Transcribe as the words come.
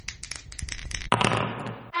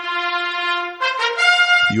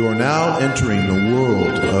You are now entering the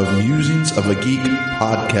world of Musings of a Geek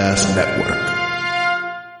podcast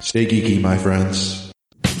network. Stay geeky, my friends.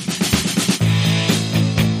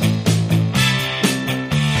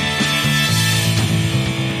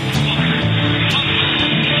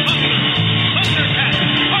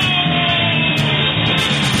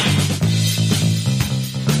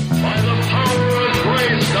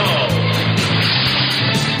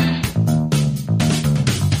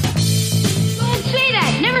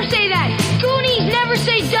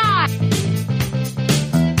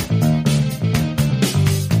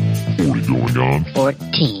 On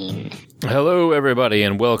 14. Hello, everybody,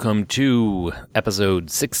 and welcome to episode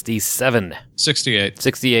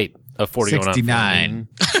 68 of 40 69.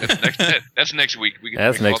 That's next week. We can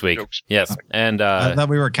That's make next all the week. jokes. Yes. And I thought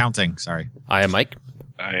we were counting. Sorry. I am Mike.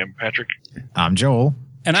 I am Patrick. I'm Joel.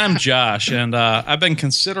 And I'm Josh, and I've been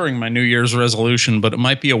considering my New Year's resolution, but it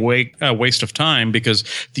might be a waste of time because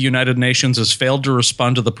the United Nations has failed to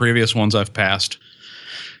respond to the previous ones I've passed.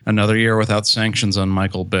 Another year without sanctions on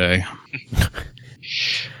Michael Bay.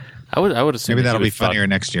 I would assume Maybe that'll be funnier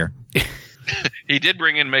next year. He did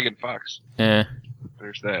bring in Megan Fox. There's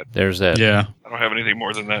There's that. that. Yeah. I don't have anything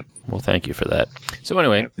more than that. Well, thank you for that. So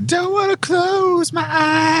anyway, Don't want to close my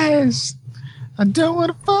eyes. I don't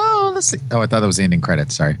want to fall asleep. Oh, I thought that was the ending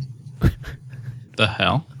credits. Sorry. The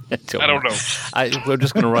hell? I don't know. We're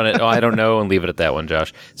just going to run it. I don't know, and leave it at that one,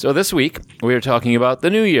 Josh. So this week we are talking about the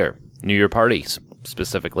New Year parties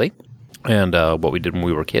specifically, and what we did when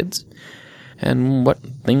we were kids, and what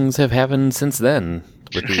things have happened since then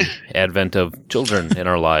with the advent of children in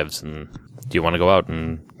our lives. And do you want to go out,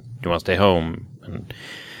 and do you want to stay home? And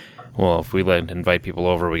well, if we invite people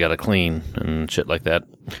over, we got to clean and shit like that.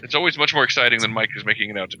 It's always much more exciting than Mike is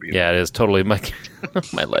making it out to be. Yeah, it is totally. My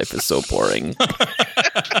life is so boring.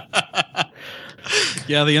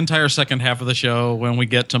 Yeah, the entire second half of the show, when we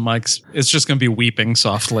get to Mike's, it's just going to be weeping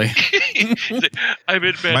softly. I'm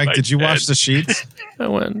in bed. Mike, did you wash the sheets? I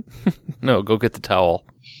went, no, go get the towel.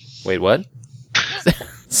 Wait, what?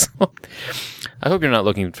 So, I hope you're not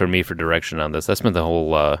looking for me for direction on this. I spent the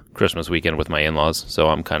whole Christmas weekend with my in-laws, so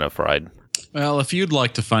I'm kind of fried. Well, if you'd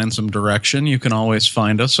like to find some direction, you can always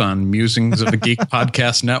find us on Musings of a Geek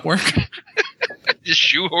podcast network. Just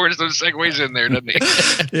shoehorns those segues in there, doesn't he?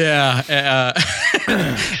 Yeah.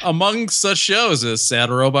 Among such shows is Sad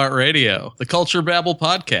Robot Radio, the Culture Babble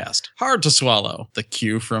podcast, Hard to Swallow, The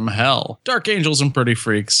Q from Hell, Dark Angels and Pretty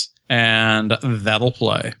Freaks, and That'll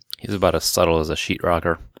Play. He's about as subtle as a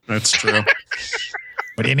sheetrocker. That's true.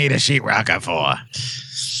 What do you need a sheetrocker for?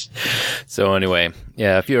 So anyway,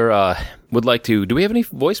 yeah, if you're would like to, do we have any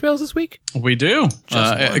voicemails this week? We do.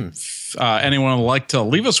 Just one. Anyone would like to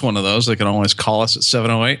leave us one of those, they can always call us at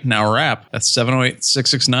 708 Now Rap. That's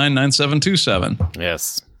 708-669-9727.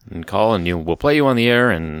 Yes, and call, and we'll play you on the air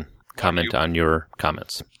and comment on your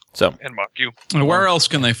comments. So, And mock you. Where else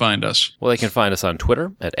can they find us? well, they can find us on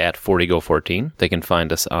Twitter at 40go14. They can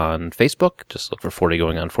find us on Facebook. Just look for 40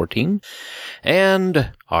 going on 14.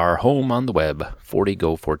 And our home on the web,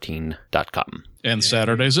 40go14.com. And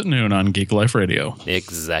Saturdays at noon on Geek Life Radio.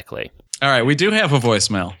 Exactly. All right, we do have a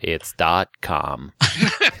voicemail. It's .com.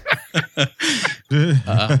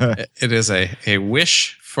 It is a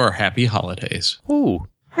wish for happy holidays. Ooh.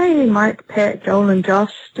 Hey, Mike, Pat, Joel, and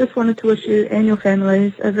Josh. Just wanted to wish you and your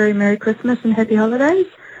families a very Merry Christmas and Happy Holidays,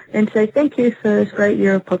 and say thank you for this great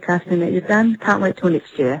year of podcasting that you've done. Can't wait till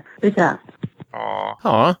next year. Peace out.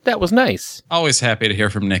 Aw, that was nice. Always happy to hear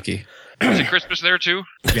from Nikki. Is it Christmas there too?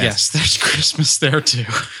 Yes, there's Christmas there too.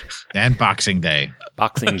 And Boxing Day.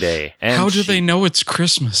 Boxing Day. And How do they know it's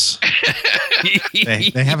Christmas?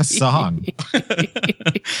 They have a song.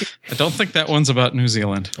 I don't think that one's about New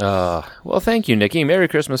Zealand. Well, thank you, Nikki. Merry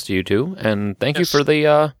Christmas to you too, and thank you for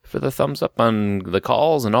the thumbs up on the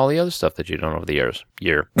calls and all the other stuff that you've done over the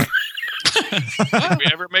year. If we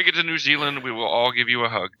ever make it to New Zealand, we will all give you a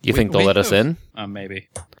hug. You think they'll let us in? Maybe.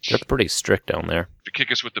 They're pretty strict down there. To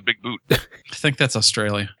kick us with the big boot. I think that's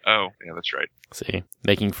Australia. Oh, yeah, that's right. See,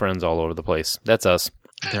 making friends all over the place. That's us.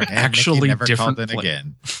 They're And actually Nikki never different. called in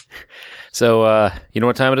again. So, you know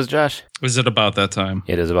what time it is, Josh? Is it about that time?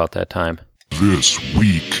 It is about that time. This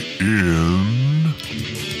week in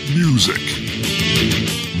music,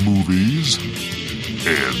 movies,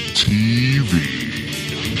 and TV.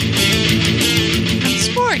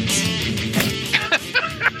 Sports.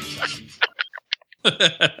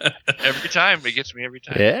 Every time. It gets me every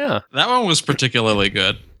time. Yeah. That one was particularly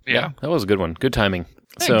good. Yeah. That was a good one. Good timing.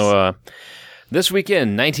 So, this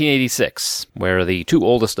weekend, 1986, where the two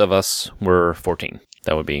oldest of us were 14.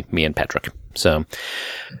 That would be me and Patrick. So,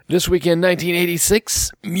 this weekend,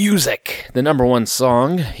 1986, music. The number one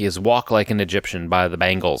song is Walk Like an Egyptian by the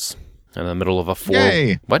Bangles. In the middle of a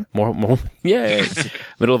Yay. What? More? Yay.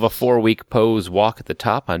 Middle of a 4-week Pose walk at the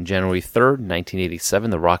top on January 3rd, 1987,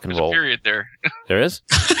 the rock and There's roll. a period there. There is?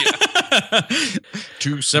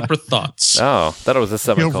 Two separate thoughts. Oh, thought it was a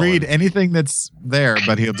semicolon. He'll read anything that's there,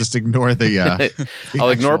 but he'll just ignore the. I'll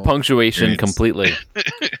ignore actual punctuation periods. completely.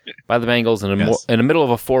 By the Bangles in the middle of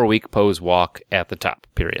a 4-week Pose walk at the top,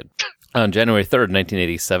 period. On January 3rd,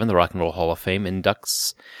 1987, the Rock and Roll Hall of Fame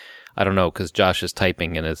inducts, I don't know, because Josh is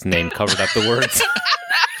typing and his name covered up the words.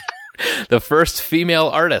 The first female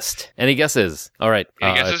artist. Any guesses? All right.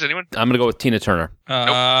 Any guesses, anyone? I'm going to go with Tina Turner.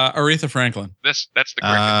 Aretha Franklin. That's the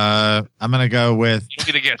correct I'm gonna go with You don't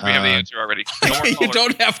get a guess. We have the answer already. No more You callers.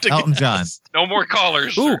 don't have to. Elton John. No more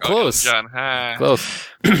callers. Ooh, Elton close. John. Ah. Close.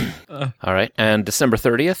 All right. And December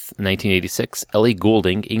 30th, 1986, Ellie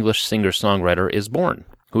Goulding, English singer-songwriter, is born.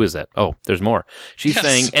 Who is that? Oh, there's more. She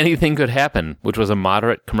sang Anything Could Happen, which was a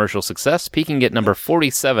moderate commercial success, peaking at number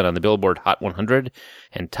 47 on the Billboard Hot 100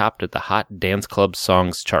 and topped at the Hot Dance Club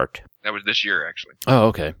Songs chart. That was this year, actually. Oh,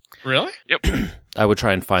 okay. Really? Yep. I would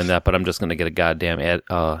try and find that, but I'm just going to get a goddamn ad,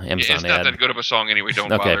 Amazon It's not ad. that good of a song anyway. Don't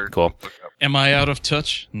Okay, bother. cool. Look it up. Am I out of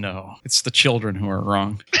touch? No. It's the children who are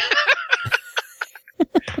wrong.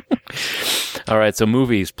 All right, so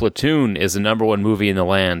movies. Platoon is the number one movie in the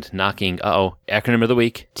land, knocking, acronym of the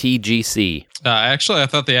week, TGC. Actually, I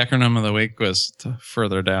thought the acronym of the week was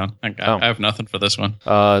further down. I have nothing for this one.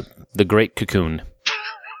 The Great Cocoon.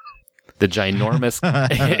 The ginormous...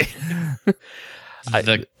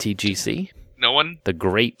 TGC? No one? The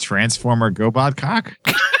Great... Transformer GoBot Cock.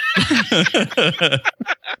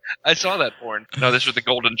 I saw that porn. No, this was the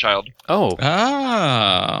Golden Child. Oh.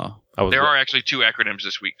 Oh. There are actually 2 acronyms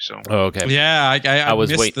this week, so. Oh, okay. Yeah, I was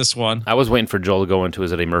missed this one. I was waiting for Joel to go into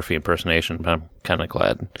his Eddie Murphy impersonation, but I'm kind of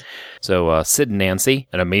glad. So, Sid and Nancy,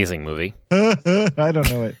 an amazing movie. I don't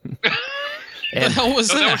know it. What the hell was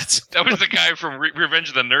that? That was the guy from Revenge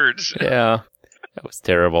of the Nerds. Yeah, that was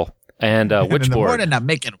terrible. And And in the Witchboard morning, I'm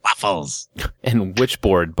making waffles. and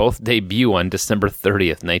Witchboard both debut on December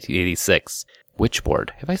 30th, 1986.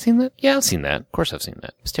 Witchboard. Have I seen that? Yeah, I've seen that. Of course I've seen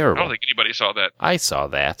that. It's I terrible. don't think anybody saw that. I saw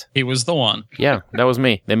that. He was the one. Yeah, that was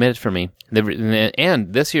me. They made it for me.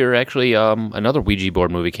 And this year, actually, another Ouija board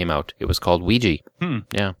movie came out. It was called Ouija.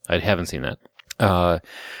 Yeah, I haven't seen that.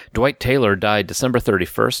 Dwight Taylor died December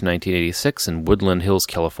 31st, 1986 in Woodland Hills,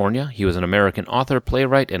 California. He was an American author,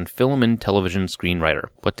 playwright, and film and television screenwriter.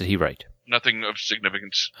 What did he write? Nothing of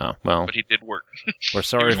significance, Oh, well, but he did work. we're He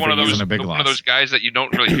sorry was for one of you. those a big one of loss. those guys that you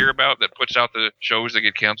don't really hear about that puts out the shows that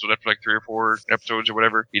get canceled after like 3 or 4 episodes or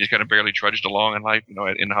whatever. He just kind of barely trudged along in life,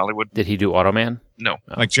 in Hollywood. Did he do Automan? No,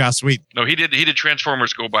 Like Joss Sweet. no, he did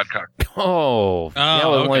Transformers GoBot Cock. Oh, yeah,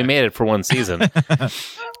 well, only okay. made it for one season.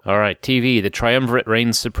 All right, TV, The Triumvirate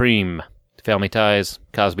reigns supreme. Family Ties,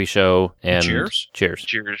 Cosby Show, and Cheers? Cheers.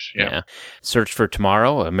 Cheers. Yeah. Search for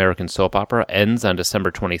Tomorrow, American soap opera, ends on December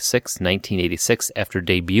 26, 1986, after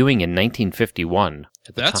debuting in 1951.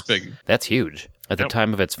 That's big. That's huge. At the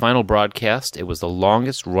time of its final broadcast, it was the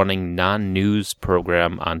longest-running non-news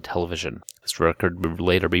program on television. This record would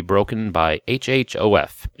later be broken by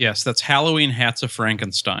HHOF. Yes, that's Halloween Hats of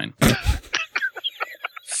Frankenstein.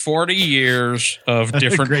 40 years of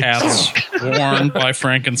different Great hats worn by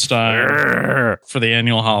Frankenstein for the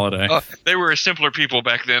annual holiday. They were simpler people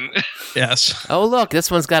back then. Yes. Oh, look, this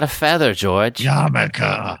one's got a feather, George.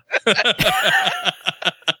 Yarmulke.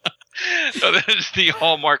 So that is the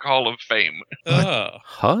Hallmark Hall of Fame.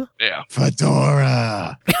 Huh? Yeah.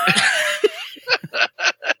 Fedora.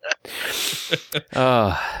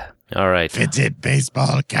 All right. Fitted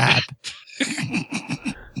baseball cap.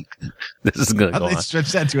 This is going to How go they on.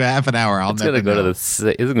 stretch that to a half an hour? It's going to go to the... This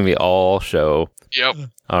is going to be all show. Yep.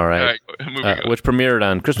 All right. All right. Moving on. Which premiered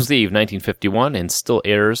on Christmas Eve, 1951, and still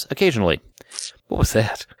airs occasionally. What was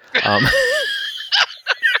that?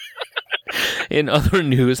 In other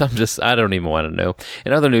news, I don't even want to know.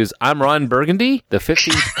 In other news, I'm Ron Burgundy, the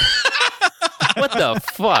 15th. What the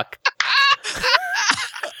fuck?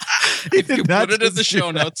 If you put it in the show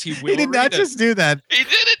notes, he will He did not read it. just do that. He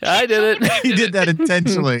did it. I did it. He did that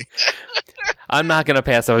intentionally. I'm not going to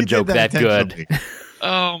pass out a He did joke that good. intentionally.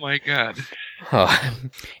 Oh my God. Oh.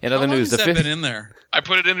 In How other long news, has the that been 15th. in there? I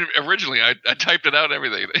put it in originally. I typed it out and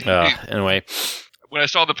everything. Anyway, When I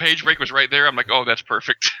saw the page break was right there, I'm like, oh, that's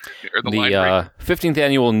perfect. Or the line the break. 15th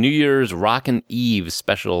annual New Year's Rockin' Eve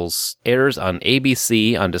specials airs on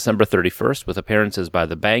ABC on December 31st with appearances by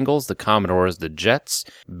the Bangles, the Commodores, the Jets,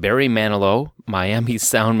 Barry Manilow, Miami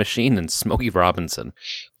Sound Machine, and Smokey Robinson.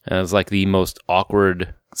 And it's like the most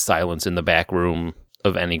awkward silence in the back room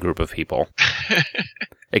of any group of people.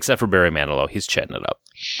 Except for Barry Manilow. He's chatting it up.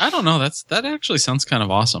 I don't know. That actually sounds kind of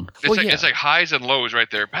awesome. It's like highs and lows right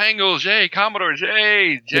there. Bengals, yay. Commodores,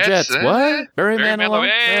 yay. Jets, the Jets, what? Barry Manilow,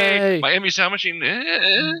 yay. yay. Miami Sound Machine,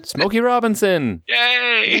 Smokey Robinson,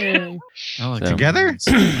 yay. I like Together?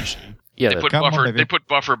 Yeah, They put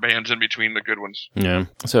buffer bands in between the good ones. Yeah.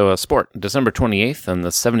 So, sport. December 28th and the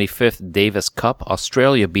 75th Davis Cup,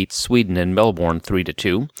 Australia beat Sweden in Melbourne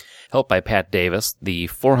 3-2, helped by Pat Davis, the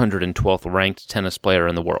 412th ranked tennis player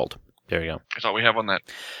in the world. There you go. That's all we have on that.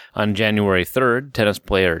 On January 3rd, tennis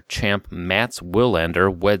player champ Mats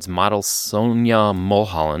Wilander weds model Sonia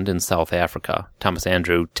Mulholland in South Africa. Thomas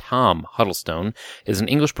Andrew Tom Huddlestone is an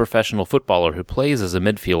English professional footballer who plays as a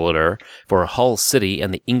midfielder for Hull City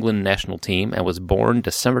and the England national team and was born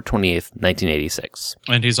December 28th, 1986.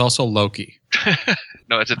 And he's also Loki.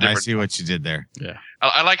 No, it's a different. I see what you did there. Yeah.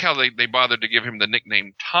 I like how they bothered to give him the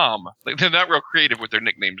nickname Tom. Like, they're not real creative with their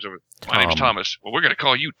nicknames. My name's Thomas. Well, we're going to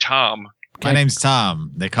call you Tom. My name's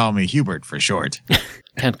Tom. They call me Hubert for short.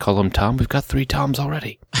 Can't call him Tom. We've got 3 Toms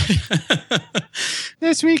already.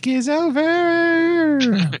 This week is over.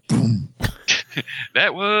 Boom.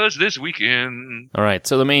 That was this weekend. All right,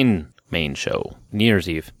 so the main show, New Year's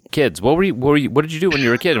Eve. Kids, what did you do when you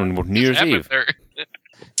were a kid on New Year's Eve?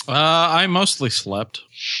 I mostly slept.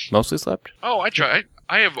 Mostly slept? Oh, I try.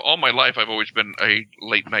 I have all my life. I've always been a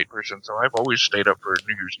late night person, so I've always stayed up for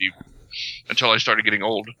New Year's Eve until I started getting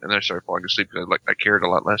old, and then I started falling asleep because I cared a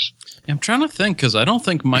lot less. I'm trying to think because I don't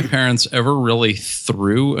think my parents ever really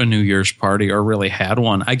threw a New Year's party or really had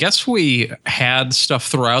one. I guess we had stuff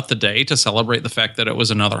throughout the day to celebrate the fact that it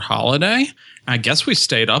was another holiday. I guess we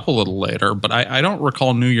stayed up a little later, but I don't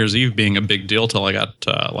recall New Year's Eve being a big deal till I got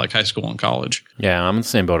like high school and college. Yeah, I'm in the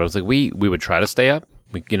same boat. I was like, we would try to stay up.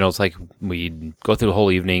 It's like we'd go through the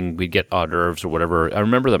whole evening. We'd get hors d'oeuvres or whatever. I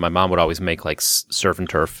remember that my mom would always make like surf and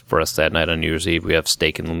turf for us that night on New Year's Eve. We have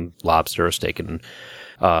steak and lobster, or steak and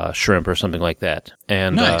shrimp or something like that.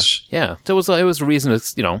 And nice. Yeah, so it was a reason.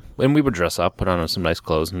 It's and we would dress up, put on some nice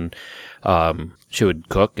clothes, and she would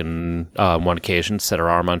cook, and on one occasion set her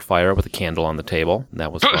arm on fire with a candle on the table.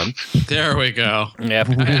 That was fun. There we go. Yeah,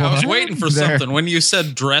 I was waiting for something. When you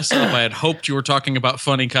said dress up, I had hoped you were talking about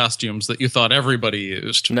funny costumes that you thought everybody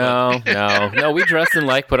used. No. We dressed in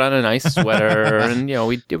put on a nice sweater, and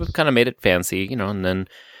it was kind of made it fancy, and then.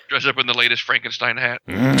 Dress up in the latest Frankenstein hat.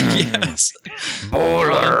 Yes.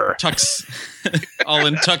 Bowler. All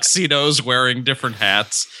in tuxedos, wearing different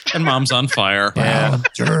hats, and mom's on fire. Yeah.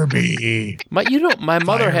 Derby. My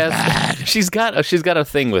mother has. She's got a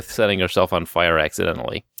thing with setting herself on fire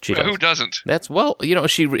accidentally. She does. Who doesn't? That's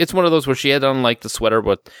it's one of those where she had on the sweater,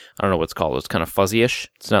 but I don't know what it's called. It's kind of fuzzy-ish.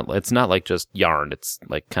 It's not like just yarn. It's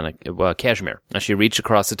like kind of cashmere. And she reached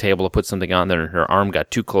across the table to put something on there, and her arm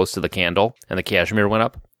got too close to the candle, and the cashmere went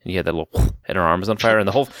up. And you had that little, and her arm was on fire, and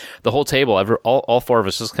the whole table, all 4 of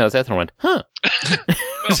us just kind of sat there and went, huh?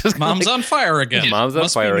 Mom's on fire again. Mom's on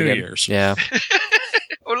fire again. New Year's. Yeah.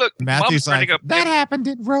 Oh, look. Matthew's Mom's like, up. that happened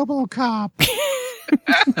in RoboCop.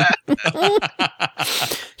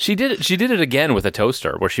 She did it again with a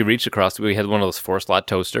toaster, where she reached across. We had one of those 4-slot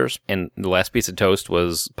toasters, and the last piece of toast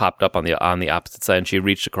was popped up on the opposite side, and she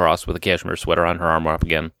reached across with a cashmere sweater on her arm up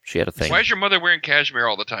again. She had a thing. Why is your mother wearing cashmere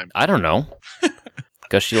all the time? I don't know.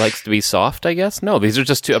 Because she likes to be soft, I guess? No, these are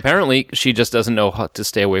just two. Apparently, she just doesn't know how to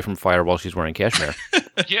stay away from fire while she's wearing cashmere.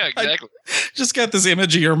 Yeah, exactly. Just got this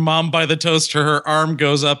image of your mom by the toaster. Her arm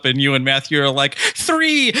goes up, and you and Matthew are like,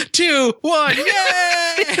 3, 2, 1, yay!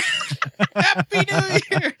 Happy New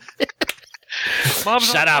Year!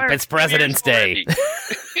 Mom's Shut up! It's President's Day.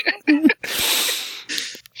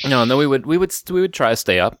 No, and then we would try to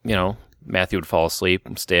stay up. Matthew would fall asleep,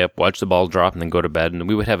 stay up, watch the ball drop, and then go to bed. And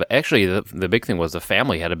we would have, actually, the big thing was the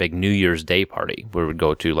family had a big New Year's Day party where we'd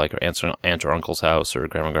go to our aunt or uncle's house or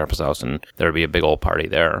grandma and grandpa's house, and there would be a big old party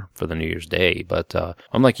there for the New Year's Day. But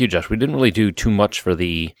unlike you, Josh, we didn't really do too much for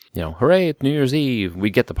the, hooray, it's New Year's Eve.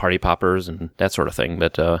 We'd get the party poppers and that sort of thing,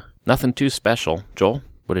 but nothing too special. Joel,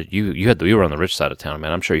 what did you were on the rich side of town,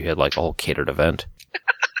 man. I'm sure you had a whole catered event.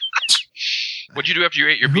 What'd you do after you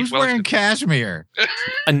ate your beef Who's wearing Wellington? cashmere?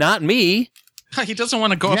 Not me. He doesn't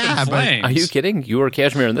want to go up in but- flames. Are you kidding? You were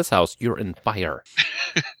cashmere in this house. You're in fire.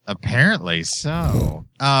 Apparently so.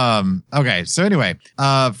 Okay. So anyway,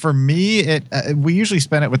 for me, we usually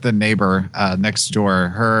spend it with the neighbor next door,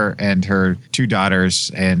 her and her 2 daughters,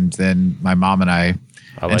 and then my mom and I.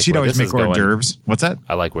 And she'd always make hors d'oeuvres. What's that?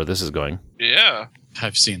 I like where this is going. Yeah.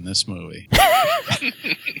 I've seen this movie.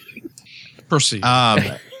 Proceed.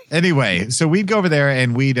 Anyway, so we'd go over there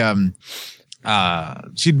and we'd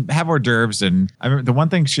she'd have hors d'oeuvres, and I remember the one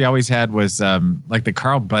thing she always had was like the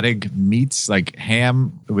Carl Buddig meats, like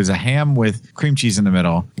ham. It was a ham with cream cheese in the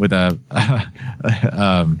middle with a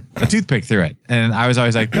toothpick through it, and I was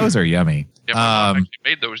always like, those are yummy. Yeah, my mom actually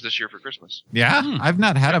made those this year for Christmas. Yeah, I've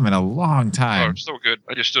not had them in a long Oh, time. it's so good.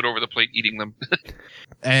 I just stood over the plate eating them.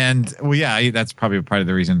 And well, yeah, that's probably part of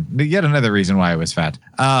the reason. Yet another reason why I was fat.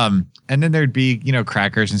 And then there'd be,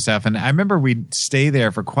 crackers and stuff. And I remember we'd stay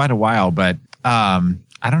there for quite a while, but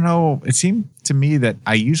I don't know. It seemed to me that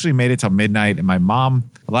I usually made it till midnight, and my mom,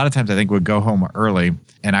 a lot of times I think, would go home early,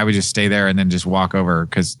 and I would just stay there and then just walk over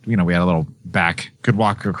because, we had a little could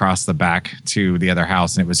walk across the back to the other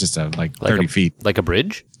house, and it was just like 30 feet. Like a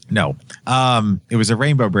bridge? No. It was a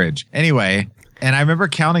rainbow bridge. Anyway, and I remember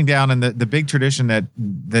counting down, and the big tradition that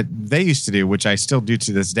they used to do, which I still do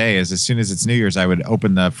to this day, is as soon as it's New Year's, I would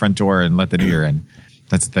open the front door and let the New Year in.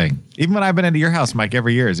 That's the thing. Even when I've been into your house, Mike,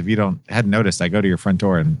 every year, if you hadn't noticed, I go to your front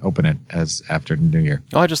door and open it as after the New Year.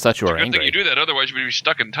 Oh, I just thought you were Good thing angry. you do that, otherwise you would be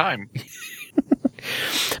stuck in time.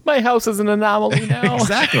 My house is an anomaly now.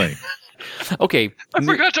 Exactly. Okay. I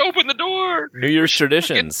forgot to open the door. New Year's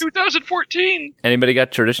traditions. 2014. Anybody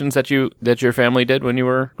got traditions that your family did when you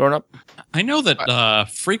were growing up? I know that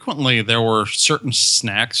frequently there were certain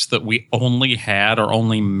snacks that we only had or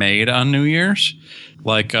only made on New Year's.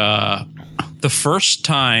 Like the first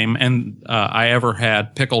time I ever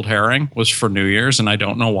had pickled herring was for New Year's, and I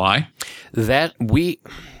don't know why.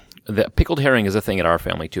 The pickled herring is a thing at our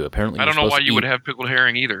family too. Apparently, I don't know why you would have pickled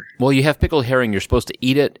herring either. Well, you have pickled herring. You're supposed to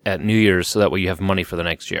eat it at New Year's, so that way you have money for the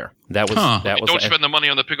next year. That was Don't spend the money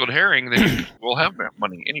on the pickled herring, then you will have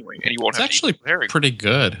money anyway, and you won't It's have actually to eat herring. pretty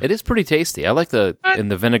good. It is pretty tasty. I like the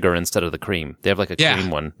vinegar instead of the cream. They have like a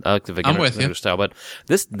cream one. I like the vinegar style. But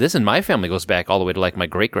this in my family goes back all the way to like my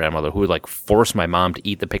great grandmother, who would like force my mom to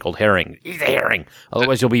eat the pickled herring. Eat the herring,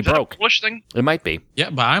 otherwise you'll be broke. Is that a Polish thing? It might be. Yeah,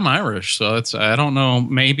 but I'm Irish, so I don't know.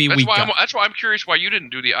 Maybe That's why I'm curious why you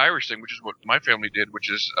didn't do the Irish thing, which is what my family did, which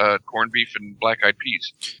is corned beef and black-eyed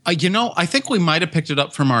peas. I think we might have picked it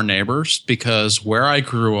up from our neighbors because where I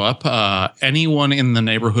grew up, anyone in the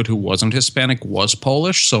neighborhood who wasn't Hispanic was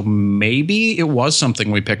Polish. So maybe it was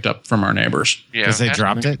something we picked up from our neighbors. Yeah, because they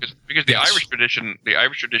dropped it. Because the Irish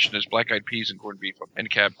tradition is black-eyed peas and corned beef and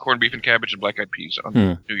cabbage and black-eyed peas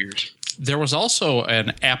on New Year's. There was also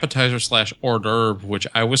an appetizer / hors d'oeuvre, which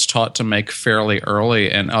I was taught to make fairly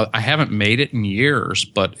early, and I haven't made it in years,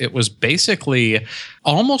 but it was basically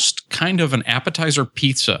almost kind of an appetizer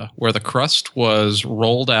pizza where the crust was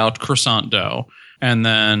rolled out croissant dough. And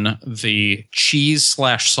then the cheese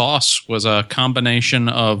 / sauce was a combination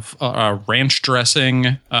of ranch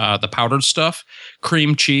dressing, the powdered stuff,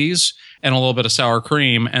 cream cheese, and a little bit of sour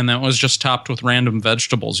cream. And that was just topped with random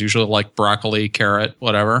vegetables, usually like broccoli, carrot,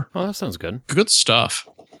 whatever. Oh, that sounds good. Good stuff.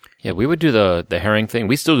 Yeah, we would do the herring thing.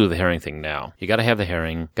 We still do the herring thing now. You got to have the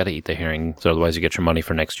herring, got to eat the herring, so otherwise you get your money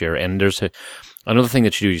for next year. And there's another thing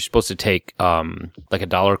that you do. You're supposed to take like a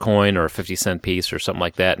 $1 coin or a 50-cent piece or something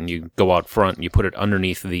like that, and you go out front and you put it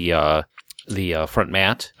underneath the front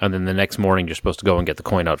mat, and then the next morning you're supposed to go and get the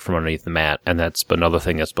coin out from underneath the mat, and that's another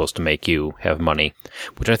thing that's supposed to make you have money,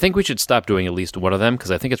 which I think we should stop doing at least one of them,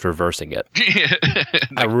 because I think it's reversing it.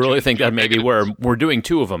 I really think that maybe we're doing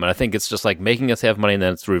two of them, and I think it's just like making us have money and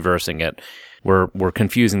then it's reversing it. We're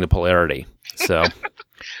confusing the polarity. So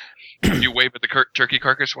You wave at the turkey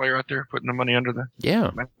carcass while you're out there putting the money under the... yeah,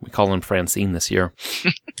 we call him Francine this year.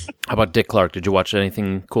 How about Dick Clark? Did you watch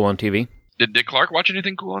anything cool on TV? Did Dick Clark watch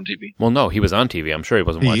anything cool on TV? Well, no, he was on TV. I'm sure he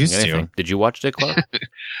wasn't watching anything. Did you watch Dick Clark?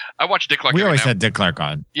 I watched Dick Clark. We always had Dick Clark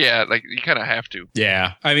on. Yeah, like you kind of have to.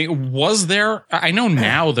 Yeah. I mean, was there... I know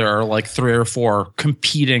now there are like 3 or 4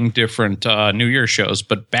 competing different New Year's shows,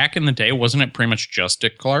 but back in the day, wasn't it pretty much just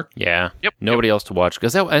Dick Clark? Yeah. Yep. Nobody else to watch.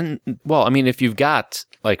 I mean, if you've got,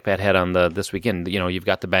 like Pat had on This Weekend, you've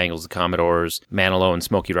got the Bangles, the Commodores, Manilow, and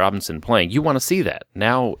Smokey Robinson playing. You want to see that.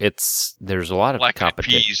 Now there's a lot of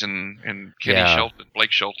competition. Black Peas and Kenny Shelton,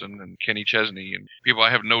 Blake Shelton, and Kenny Chesney, and people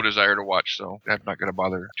I have no desire to watch, so I'm not going to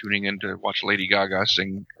bother tuning in to watch Lady Gaga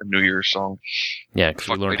sing a New Year's song. Yeah,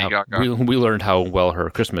 because we learned how well her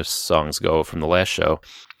Christmas songs go from the last show.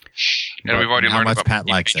 And we've already learned about Pat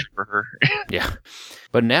likes it for her. Yeah.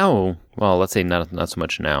 But now, well, let's say not so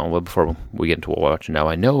much now. Well, before we get into what we're watching now,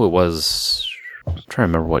 I know it was... I'm trying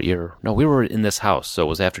to remember what year. No, we were in this house, so it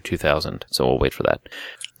was after 2000. So we'll wait for that.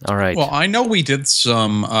 All right. Well, I know we did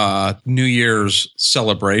some New Year's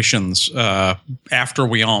celebrations after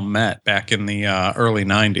we all met back in the early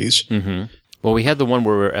 90s. Mm-hmm. Well, we had the one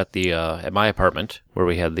where we were at my apartment, where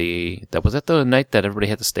we had that was that the night that everybody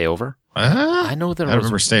had to stay over? I know there I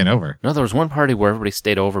remember staying over. No, there was one party where everybody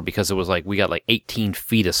stayed over because it was like we got like 18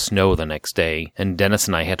 feet of snow the next day, and Dennis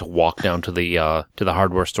and I had to walk down to the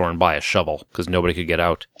hardware store and buy a shovel because nobody could get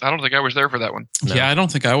out. I don't think I was there for that one. No. Yeah, I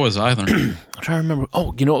don't think I was either. I'm trying to remember.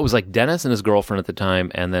 Oh, it was like Dennis and his girlfriend at the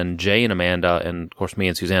time, and then Jay and Amanda, and of course me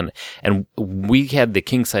and Suzanne. And we had the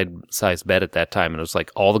king size bed at that time, and it was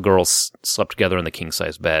like all the girls slept together in the king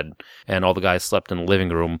size bed, and all the guys slept in the living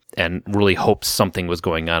room, and really hoped something was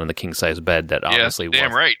going on in the king size bed that obviously was.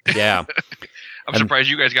 Damn right. Yeah. I'm surprised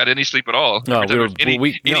you guys got any sleep at all. No, any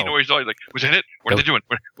noise, like, was that it? What are they doing?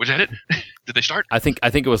 Was that it? Did they start? I think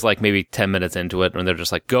it was like maybe 10 minutes into it, and they're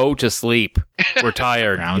just like, "Go to sleep. We're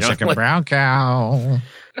tired." Brown chicken, brown cow.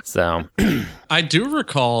 So, I do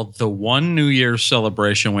recall the one New Year's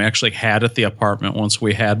celebration we actually had at the apartment once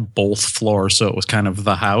we had both floors, so it was kind of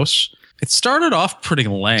the house. It started off pretty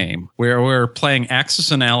lame, where we were playing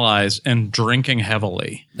Axis and Allies and drinking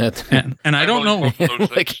heavily. And I don't know,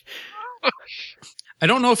 like, I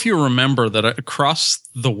don't know if you remember that across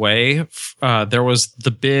the way, there was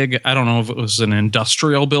the big, I don't know if it was an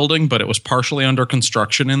industrial building, but it was partially under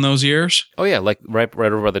construction in those years. oh yeah, like right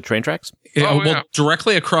over by the train tracks. Well,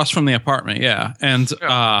 directly across from the apartment, yeah. And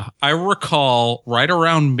I recall right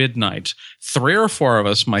around midnight, 3 or 4 of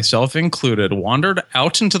us, myself included, wandered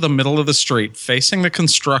out into the middle of the street, facing the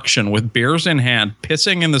construction with beers in hand,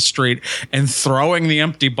 pissing in the street, and throwing the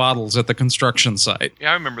empty bottles at the construction site.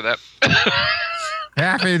 Yeah, I remember that.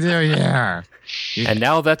 Happy New Year. And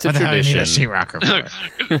now that's a What the hell do you need tradition. a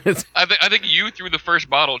sheetrocker for? I think you threw the first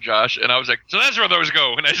bottle, Josh, and I was like, so that's where those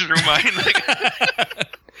go. And I just threw mine.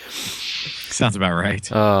 Sounds about right.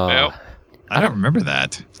 Well, I don't remember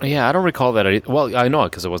that. Yeah, I don't recall that. Well, I know it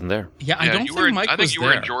because I wasn't there. Yeah, I yeah, don't you think were. Mike I think was you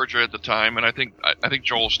were in there. Georgia at the time, and I think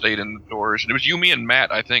Joel stayed indoors. And it was you, me, and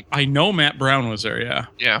Matt. I think. I know Matt Brown was there, yeah.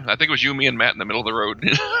 Yeah, I think it was you, me, and Matt in the middle of the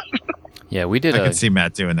road. Yeah, we did. I could see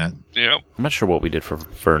Matt doing that. Yeah. I'm not sure what we did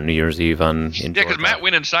for New Year's Eve in Yeah, because Georgia. Matt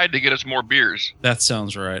went inside to get us more beers. That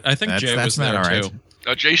sounds right. I think Jay was not there, all right.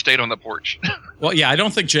 too. Jay stayed on the porch. Well, yeah, I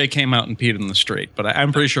don't think Jay came out and peed in the street, but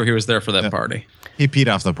I'm pretty sure he was there for that party. He peed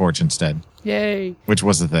off the porch instead, Yay! which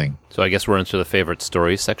was the thing. So I guess we're into the favorite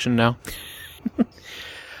stories section now.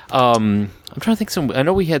 I'm trying to think. I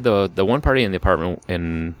know we had the one party in the apartment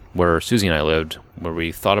in where Susie and I lived, where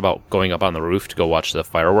we thought about going up on the roof to go watch the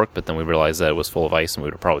firework, but then we realized that it was full of ice and we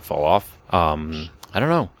would probably fall off. I don't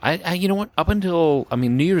know. I you know what? Up until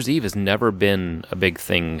New Year's Eve has never been a big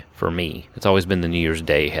thing for me. It's always been the New Year's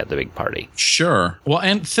Day had the big party. Sure. Well,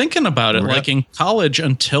 and thinking about it, like in college,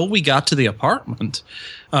 until we got to the apartment,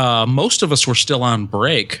 most of us were still on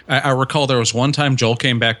break. I recall there was one time Joel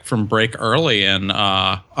came back from break early and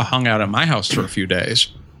hung out at my house for a few days.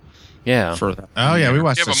 Yeah. For that. Oh, yeah, we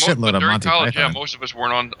watched Yeah, a but shitload of during Monty college, Python. most of us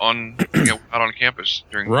weren't on out on campus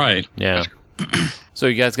during. Right. Yeah. So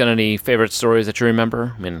you guys got any favorite stories that you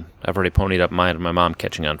remember? I mean, I've already ponied up mine of my mom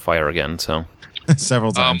catching on fire again, so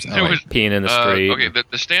Several times. There was peeing in the street. Okay,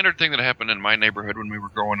 the standard thing that happened in my neighborhood when we were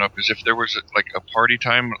growing up is if there was a party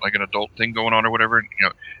time, like an adult thing going on or whatever,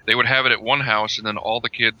 they would have it at one house, and then all the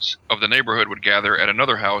kids of the neighborhood would gather at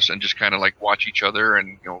another house and just kind of like watch each other,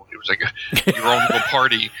 and it was like your own little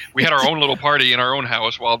party. We had our own little party in our own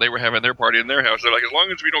house while they were having their party in their house. They're like, as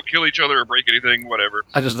long as we don't kill each other or break anything, whatever.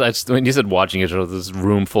 I just when you said watching each other, this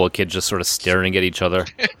room full of kids just sort of staring at each other.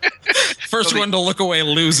 First one to look away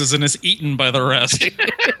loses and is eaten by the rest.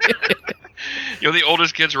 The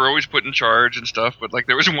oldest kids were always put in charge and stuff, but like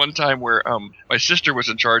there was one time where my sister was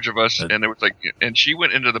in charge of us, and it was like, and she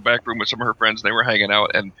went into the back room with some of her friends, and they were hanging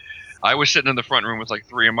out, and I was sitting in the front room with like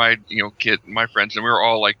 3 of my my friends, and we were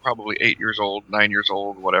all like probably 8 years old, 9 years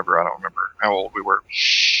old, whatever. I don't remember how old we were,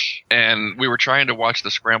 and we were trying to watch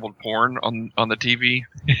the scrambled porn on the TV.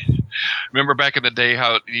 Remember back in the day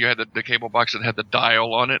how you had the cable box that had the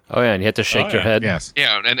dial on it? Oh yeah, and you had to shake your head. Yes.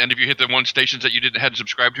 Yeah, and if you hit the one stations that you hadn't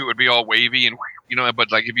subscribed to, it would be all wavy and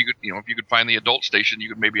but like if you could find the adult station, you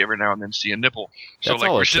could maybe every now and then see a nipple. So That's like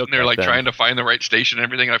all we're it sitting took there back like then. trying to find the right station and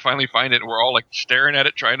everything, and I finally find it, and we're all like staring at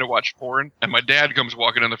it trying to watch porn. And my dad comes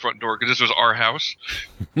walking in the front door because this was our house.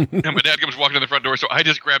 And my dad comes walking in the front door, so I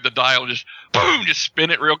just grab the dial and just boom, just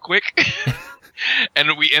spin it real quick.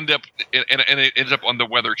 And we end up, and it ends up on the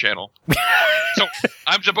Weather Channel. So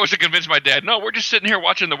I'm supposed to convince my dad, no, we're just sitting here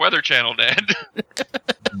watching the Weather Channel, Dad.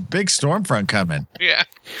 Big storm front coming. Yeah.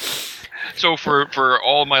 So for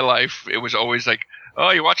all my life, it was always like,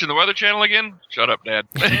 oh, you watching the Weather Channel again? Shut up, Dad.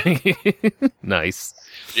 Nice.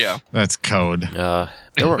 Yeah. That's code.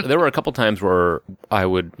 There were a couple times where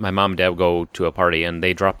my mom and dad would go to a party, and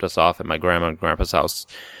they dropped us off at my grandma and grandpa's house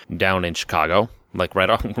down in Chicago. like right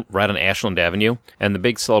on Ashland Avenue. And the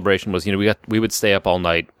big celebration was, we would stay up all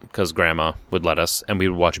night because Grandma would let us, and we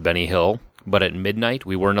would watch Benny Hill. But at midnight,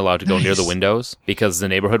 we weren't allowed to go near the windows because the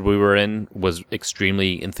neighborhood we were in was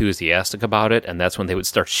extremely enthusiastic about it, and that's when they would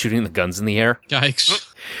start shooting the guns in the air.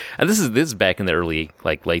 Yikes. And this is back in the late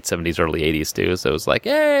 70s, early 80s, too. So it was like,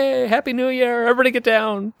 hey, Happy New Year, everybody get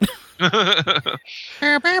down.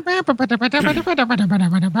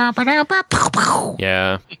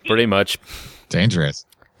 Yeah, pretty much. Dangerous.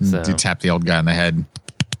 So. You tap the old guy on the head.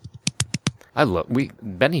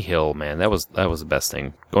 Benny Hill, man, that was the best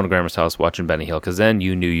thing. Going to Grandma's house, watching Benny Hill, because then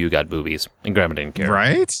you knew you got boobies, and Grandma didn't care.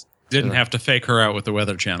 Right? Didn't have to fake her out with the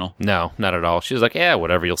Weather Channel. No, not at all. She was like, yeah,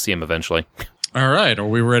 whatever, you'll see him eventually. All right, are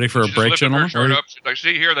we ready for a break, gentlemen? Like,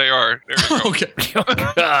 see, here they are. There you go. Okay.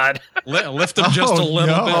 Oh, God. Lift them just a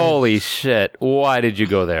little bit. Holy shit. Why did you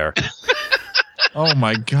go there? Oh,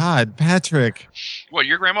 my God, Patrick. What,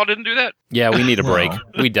 your grandma didn't do that? Yeah, we need a break.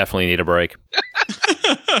 We definitely need a break.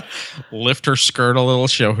 Lift her skirt a little,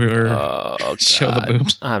 show her, show the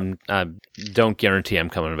boobs. I don't guarantee I'm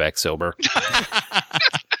coming back sober.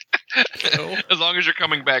 As long as you're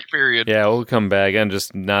coming back, period. Yeah, we'll come back. I'm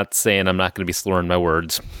just not saying I'm not going to be slurring my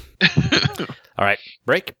words. All right,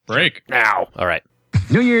 break? Break. Now. All right.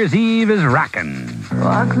 New Year's Eve is rockin'.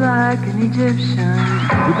 Rock like an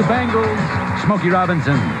Egyptian. With the Bangles, Smokey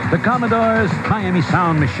Robinson, the Commodores, Miami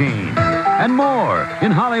Sound Machine, and more.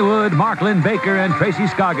 In Hollywood, Mark Lynn Baker and Tracy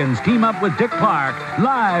Scoggins team up with Dick Clark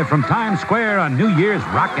live from Times Square on New Year's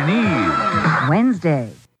Rockin' Eve.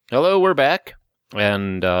 Wednesday. Hello, we're back.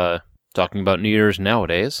 And talking about New Year's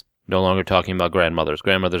nowadays. No longer talking about grandmothers.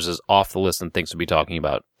 Grandmothers is off the list and things to be talking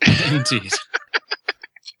about. Indeed.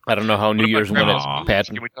 I don't know how New Year's went, Pat.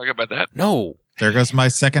 Can we talk about that? No. There goes my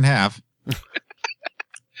second half.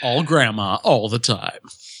 All grandma, all the time.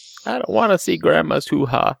 I don't want to see grandma's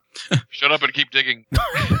hoo-ha. Shut up and keep digging.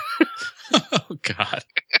 Oh, God.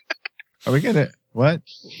 Are we gonna... What?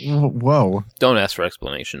 Whoa. Don't ask for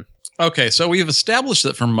explanation. Okay, so we've established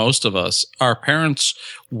that for most of us, our parents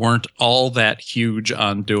weren't all that huge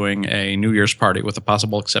on doing a New Year's party, with the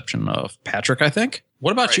possible exception of Patrick, I think.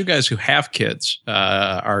 What about you guys who have kids?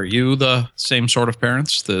 Are you the same sort of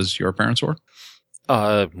parents as your parents were?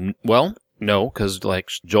 Well, no, because like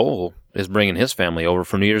Joel is bringing his family over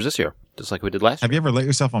for New Year's this year, just like we did last year. Have you ever lit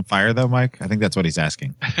yourself on fire, though, Mike? I think that's what he's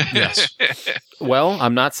asking. Yes. Well,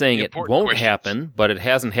 I'm not saying it Important won't questions. happen, but it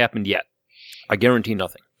hasn't happened yet. I guarantee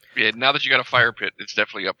nothing. Yeah, now that you got a fire pit, it's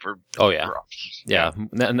definitely up for. Oh, yeah. for options. Yeah.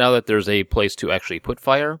 Now that there's a place to actually put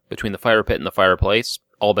fire between the fire pit and the fireplace,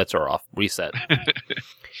 all bets are off. Reset.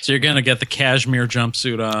 So you're going to get the cashmere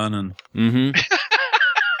jumpsuit on and... Mm-hmm.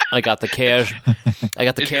 I got the If you're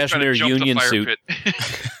trying cashmere to jump the union fire suit. pit.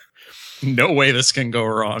 No way this can go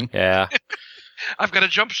wrong. Yeah. I've got a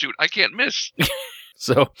jumpsuit. I can't miss.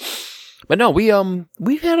 So, but no,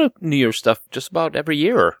 we've had a New Year's stuff just about every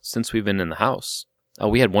year since we've been in the house.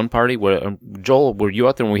 We had one party where Joel, were you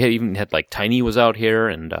out there? And we even had like Tiny was out here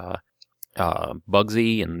and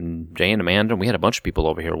Bugsy and Jay and Amanda. And we had a bunch of people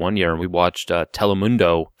over here one year, and we watched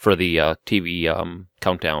Telemundo for the TV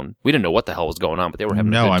countdown. We didn't know what the hell was going on, but they were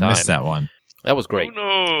having a good time. I missed that one. That was great.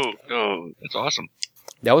 Oh, no. That's awesome.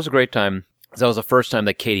 That was a great time. That was the first time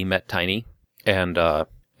that Katie met Tiny, and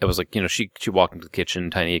it was like, she walked into the kitchen,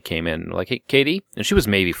 Tiny came in, like, hey, Katie, and she was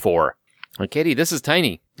maybe 4. Like, Katie, this is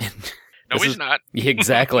Tiny. No, he's not.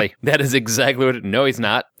 Exactly. That is exactly what no, he's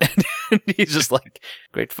not. He's just like,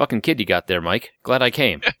 great fucking kid you got there, Mike. Glad I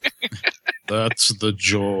came. That's the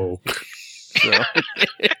joke. So.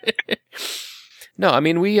 No, I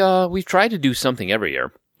mean, we've tried to do something every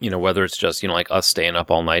year. Whether it's just, like us staying up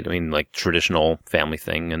all night. I mean, like traditional family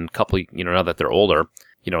thing. And couple, now that they're older,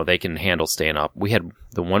 they can handle staying up. We had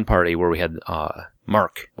the one party where we had,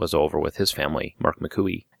 Mark was over with his family, Mark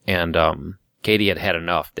McCooey. And, Katie had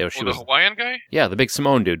enough. The Hawaiian guy? Yeah, the big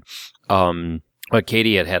Simone dude. But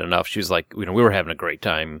Katie had enough. She was like, we were having a great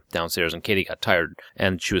time downstairs, and Katie got tired.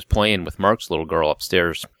 And she was playing with Mark's little girl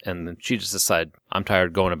upstairs. And then she just decided, I'm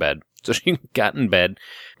tired, going to bed. So she got in bed,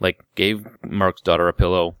 like, gave Mark's daughter a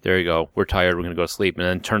pillow. There you go. We're tired. We're going to go to sleep. And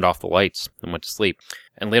then turned off the lights and went to sleep.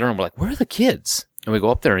 And later on, we're like, where are the kids? And we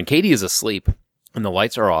go up there, and Katie is asleep. And the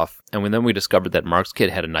lights are off. And then we discovered that Mark's kid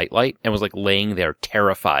had a nightlight and was like laying there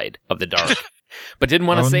terrified of the dark. But didn't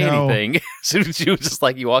want to say anything. So she was just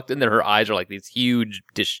like, you walked in there, her eyes are like these huge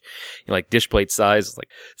dish plate size. It's like,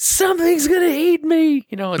 something's going to eat me.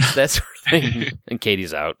 It's that sort of thing. And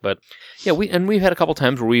Katie's out. But yeah, we've had a couple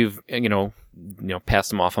times where we've, passed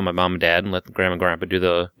them off on my mom and dad and let grandma and grandpa do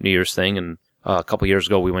the New Year's thing. And a couple years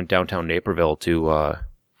ago, we went downtown Naperville to,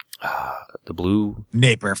 the Blue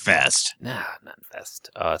Naper Fest. Nah, not Fest.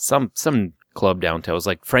 Some club downtown. It was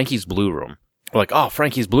like Frankie's Blue Room. We're like, oh,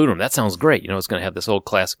 Frankie's Blue Room. That sounds great. It's going to have this old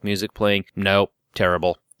classic music playing. Nope.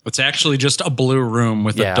 Terrible. It's actually just a blue room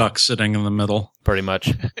with a duck sitting in the middle. Pretty much.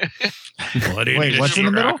 Wait, what's in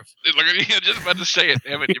the middle? Look at you, just about to say it.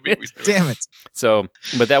 Damn it, you beat me to it. Damn it. So,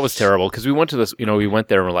 but that was terrible because we went to this, we went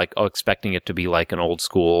there and we're like, expecting it to be like an old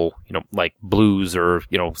school, like blues or,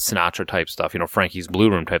 Sinatra type stuff, Frankie's Blue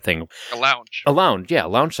Room type thing. A lounge. A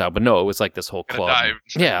lounge style. But no, it was like this whole club. Dive.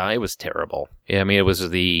 Yeah, it was terrible. Yeah, I mean, it was all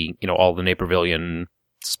the Napervillian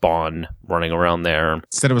spawn running around there.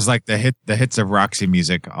 Instead, it was like the hits of Roxy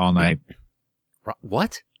music all night.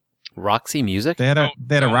 What? Roxy music? They had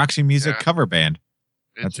a Roxy music cover band.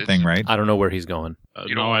 That's the thing, right? I don't know where he's going.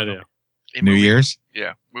 No idea. New Year's?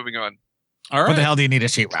 Yeah, moving on. All right. What the hell do you need a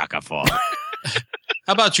sheetrocker for?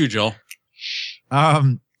 How about you, Joel?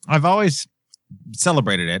 I've always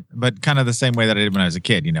celebrated it, but kind of the same way that I did when I was a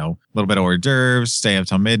kid, a little bit of hors d'oeuvres, stay up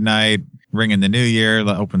till midnight, ring in the new year,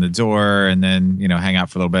 open the door, and then, hang out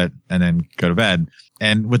for a little bit and then go to bed.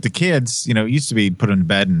 And with the kids, it used to be put them to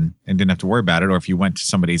bed and didn't have to worry about it. Or if you went to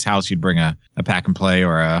somebody's house, you'd bring a pack and play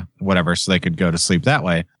or a whatever so they could go to sleep that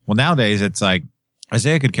way. Well, nowadays it's like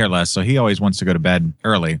Isaiah could care less. So he always wants to go to bed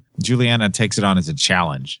early. Juliana takes it on as a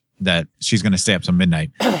challenge that she's going to stay up till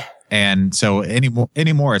midnight. And so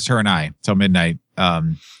anymore, it's her and I till midnight,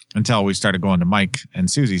 until we started going to Mike and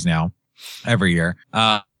Susie's now every year.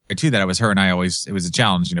 To that, it was her and I always, it was a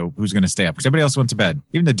challenge, who's going to stay up because everybody else went to bed.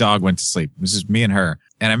 Even the dog went to sleep. It was just me and her.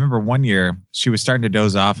 And I remember one year she was starting to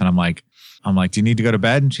doze off and I'm like, do you need to go to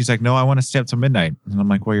bed? And she's like, no, I want to stay up till midnight. And I'm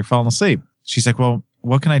like, well, you're falling asleep. She's like, well,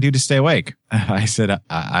 what can I do to stay awake? I said,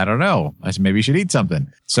 I don't know. I said, maybe you should eat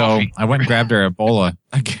something. So I went and grabbed her a bowl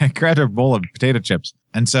of potato chips.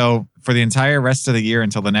 And so for the entire rest of the year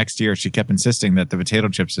until the next year, she kept insisting that the potato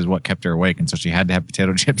chips is what kept her awake. And so she had to have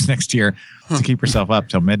potato chips next year to keep herself up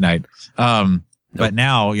till midnight. But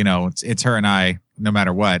now, it's her and I, no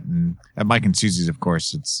matter what. And at Mike and Susie's, of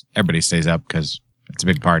course, everybody stays up because it's a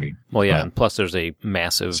big party. Well, yeah. And plus there's a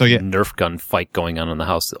massive Nerf gun fight going on in the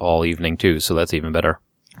house all evening too. So that's even better.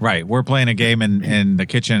 Right. We're playing a game in the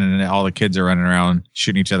kitchen and all the kids are running around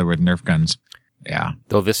shooting each other with Nerf guns. Yeah.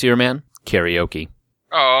 Though this year, man, karaoke.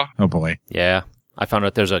 Oh boy. Yeah. I found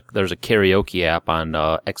out there's a karaoke app on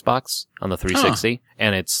Xbox on the 360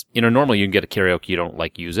 and it's, normally you can get a karaoke, you don't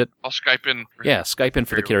use it. I'll Skype in. Yeah, Skype in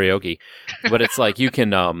for the karaoke. But it's like you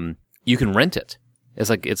can rent it. It's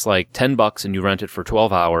like $10 and you rent it for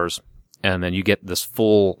 12 hours and then you get this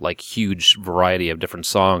full huge variety of different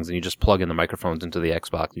songs and you just plug in the microphones into the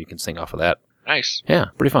Xbox and you can sing off of that. Nice. Yeah,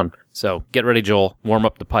 pretty fun. So, get ready, Joel. Warm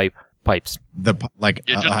up the pipes. I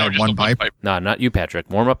have one pipe? No, not you, Patrick.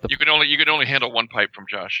 Warm up the. You can only handle one pipe from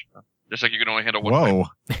Josh. Just like you can only handle one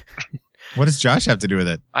pipe. What does Josh have to do with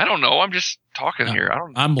it? I don't know. I'm just talking here.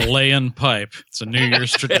 I'm laying pipe. It's a New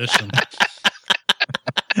Year's tradition.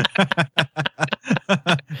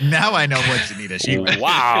 Now I know what you need a sheet.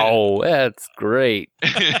 Wow, that's great.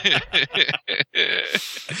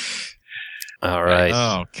 All right.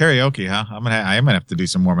 Oh, karaoke, huh? I am gonna have to do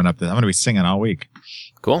some warming up. I'm gonna be singing all week.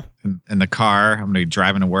 Cool. In the car, I'm gonna be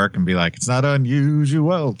driving to work and be like, "It's not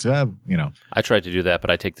unusual to have," I tried to do that,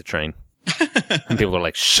 but I take the train, and people are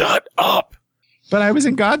like, "Shut up!" But I was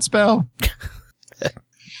in Godspell.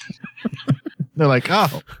 They're like,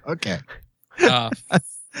 "Oh, okay."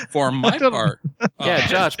 For my part, yeah,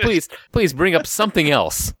 Josh, please bring up something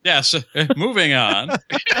else. Yes, moving on.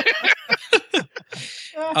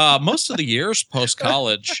 Most of the years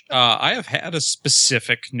post-college, I have had a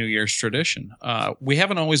specific New Year's tradition. We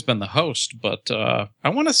haven't always been the host, but I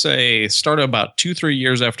want to say started about 2-3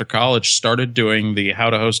 years after college, started doing the How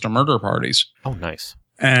to Host a Murder parties. Oh, nice.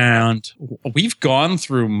 And we've gone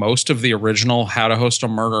through most of the original How to Host a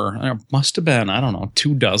Murder. There must have been,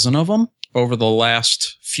 24 of them over the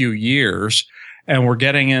last few years. And we're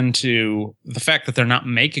getting into the fact that they're not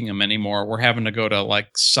making them anymore. We're having to go to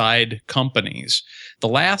side companies. The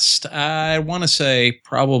last, I want to say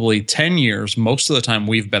probably 10 years, most of the time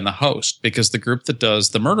we've been the host because the group that does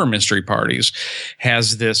the murder mystery parties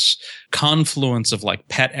has this confluence of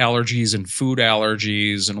pet allergies and food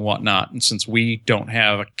allergies and whatnot. And since we don't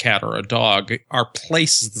have a cat or a dog, our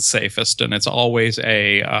place is the safest. And it's always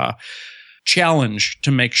a, challenge to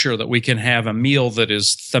make sure that we can have a meal that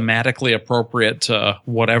is thematically appropriate to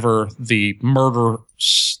whatever the murder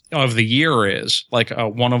of the year is.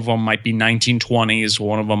 One of them might be 1920s,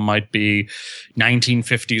 one of them might be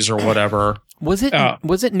 1950s or whatever. Was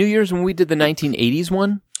it New Year's when we did the 1980s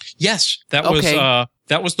one? Yes, that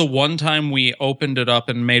was the one time we opened it up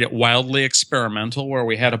and made it wildly experimental, where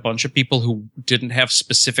we had a bunch of people who didn't have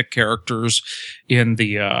specific characters in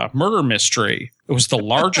the murder mystery. It was the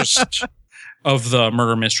largest. of the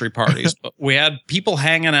murder mystery parties. But we had people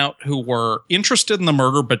hanging out who were interested in the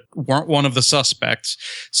murder but weren't one of the suspects.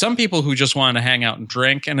 Some people who just wanted to hang out and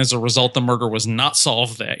drink, and as a result, the murder was not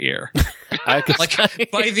solved that year. Like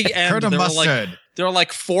by the end, there were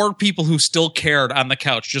like 4 people who still cared on the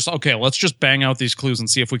couch. Just, okay, let's just bang out these clues and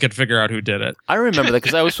see if we could figure out who did it. I remember that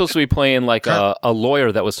because I was supposed to be playing like a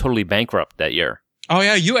lawyer that was totally bankrupt that year. Oh,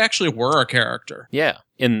 yeah, you actually were a character. Yeah,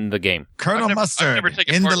 in the game. Colonel Mustard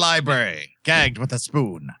in the library, gagged with a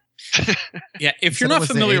spoon. Yeah, if you're not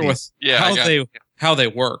familiar with how they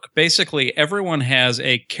work, basically everyone has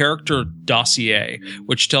a character dossier,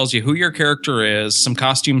 which tells you who your character is, some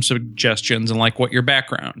costume suggestions, and like what your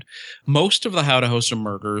background. Most of the How to Host a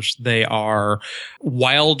Murders, they are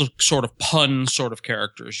wild sort of pun sort of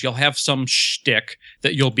characters. You'll have some shtick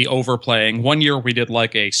that you'll be overplaying. One year we did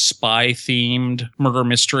like a spy themed murder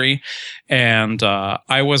mystery, and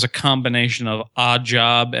I was a combination of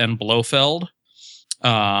Oddjob and Blofeld.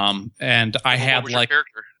 And I had like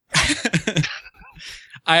character.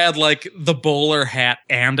 I had like the bowler hat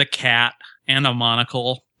and a cat and a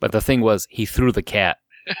monocle. But the thing was, he threw the cat.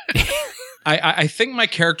 I think my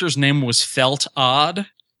character's name was Felt Odd,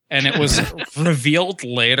 and it was revealed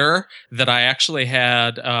later that I actually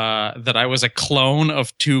had that I was a clone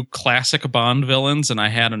of 2 classic Bond villains, and I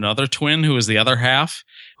had another twin who was the other half,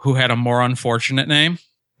 who had a more unfortunate name.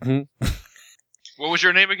 Mm-hmm. What was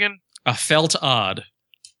your name again? Felt Odd.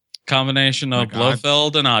 Combination of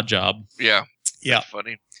Blofeld and Oddjob. Yeah. Yeah.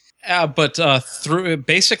 Funny. But through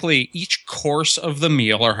basically each course of the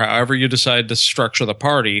meal, or however you decide to structure the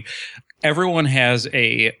party, everyone has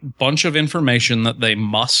a bunch of information that they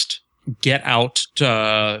must get out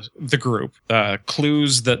to the group,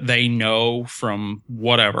 clues that they know from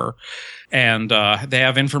whatever. And they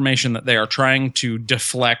have information that they are trying to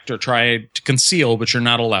deflect or try to conceal, but you're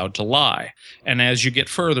not allowed to lie. And as you get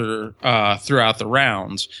further throughout the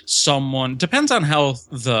rounds, someone, depends on how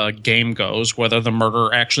the game goes, whether the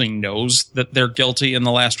murderer actually knows that they're guilty in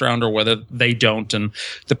the last round or whether they don't, and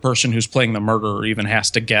the person who's playing the murderer even has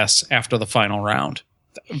to guess after the final round.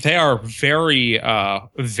 They are very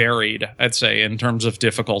varied, I'd say, in terms of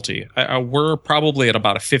difficulty. We're probably at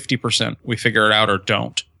about a 50% we figure it out or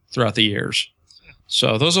don't throughout the years.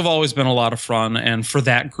 So those have always been a lot of fun. And for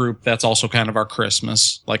that group, that's also kind of our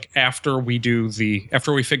Christmas. Like after we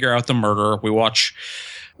figure out the murder, we watch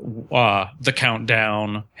the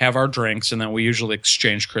countdown, have our drinks, and then we usually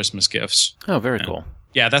exchange Christmas gifts. Oh, very cool.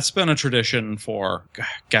 Yeah, that's been a tradition for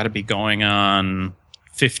got to be going on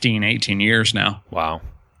 15, 18 years now. Wow.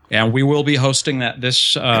 And we will be hosting that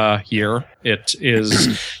this year. It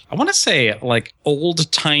is, I want to say, like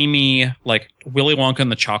old-timey, like Willy Wonka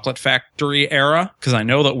and the Chocolate Factory era, because I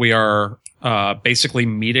know that we are basically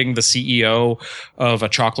meeting the CEO of a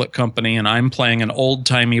chocolate company, and I'm playing an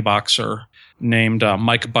old-timey boxer named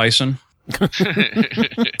Mike Bison.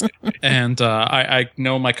 And I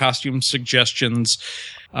know my costume suggestions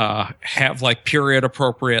have like period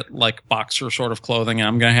appropriate like boxer sort of clothing, and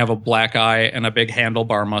I'm going to have a black eye and a big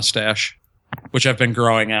handlebar mustache, which I've been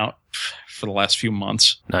growing out for the last few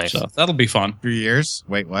months. Nice. So that'll be fun. 3 years?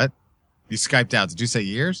 Wait, what? You Skyped out. Did you say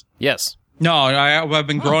years? Yes. No, I've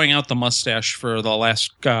been growing out the mustache for the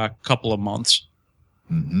last couple of months.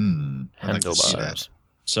 Mm-hmm. Handlebars.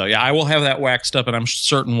 So yeah, I will have that waxed up, and I'm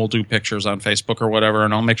certain we'll do pictures on Facebook or whatever,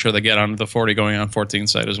 and I'll make sure they get onto the 40 going on 14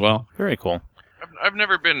 site as well. Very cool. I've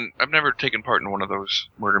never taken part in one of those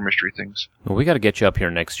murder mystery things. Well, we got to get you up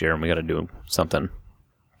here next year, and we got to do something.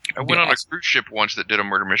 I went on a cruise ship once that did a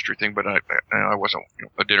murder mystery thing, but I wasn't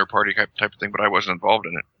a dinner party type of thing, but I wasn't involved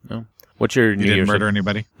in it. No. What's your New You didn't Year's? murder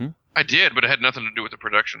anybody? I did, but it had nothing to do with the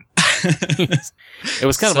production. It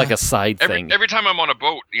was kind of like a side thing. Every time I'm on a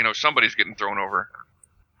boat, somebody's getting thrown over.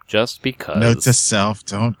 Just because. Note to self: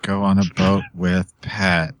 don't go on a boat with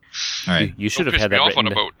Pat. All right. You should Don't have had piss me that off written.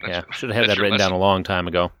 on a boat. Yeah, should have had that your written down lesson. a long time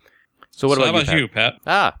ago. So what So about how you, about Pat? you,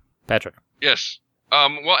 Pat? Patrick. Yes.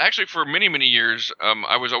 Well, actually, for many, many years,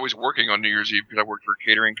 I was always working on New Year's Eve because I worked for a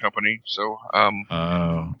catering company. So,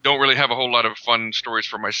 don't really have a whole lot of fun stories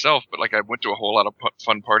for myself. But like, I went to a whole lot of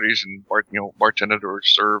fun parties and bartended or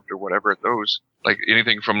served or whatever at those. Like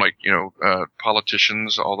anything from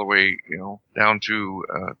politicians all the way down to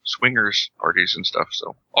swingers parties and stuff.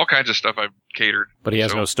 So all kinds of stuff I've catered. But he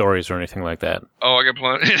has no stories or anything like that. Oh, I got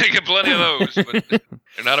plenty. I got plenty of those, but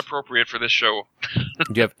they're not appropriate for this show.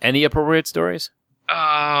 Do you have any appropriate stories?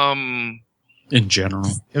 In general,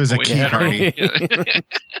 It was a key party.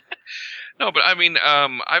 No, but I mean,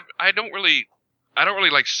 I don't really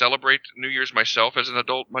like celebrate New Year's myself as an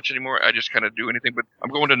adult much anymore. I just kind of do anything. But I'm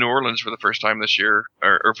going to New Orleans for the first time this year,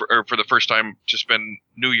 or for the first time to spend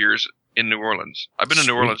New Year's in New Orleans. I've been to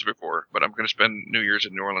New Orleans before, but I'm going to spend New Year's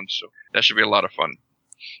in New Orleans, so that should be a lot of fun.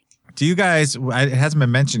 Do you guys? It hasn't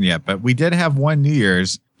been mentioned yet, but we did have one New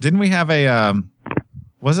Year's. Didn't we have a?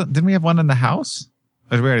 Didn't we have one in the house?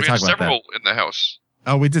 Or did we already We talk had about that? several in the house.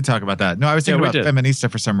 Oh, we did talk about that. No, I was thinking we about did. Feminista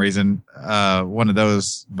for some reason. One of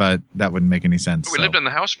those, but that wouldn't make any sense. We so. lived in the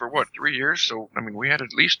house for 3 years, so I mean, we had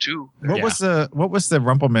at least 2. What was the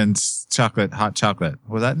Rumpelmann's hot chocolate?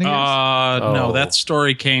 Was that New Year's? No, that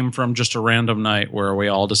story came from just a random night where we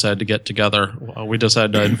all decided to get together. We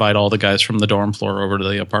decided to invite all the guys from the dorm floor over to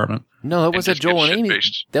the apartment. No, that was at just get Joel and Amy.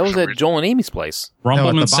 shit-faced That for was some at reason. Joel and Amy's place.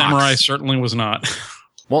 Rumpelman box. Samurai certainly was not.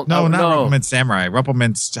 Well, No, not no. Rumpelmann's Samurai.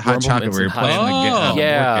 Rumpelmann's hot chocolate. We were and playing the game. hot-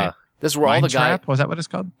 Yeah. This is where all Mind the guys. Trap? Was that what it's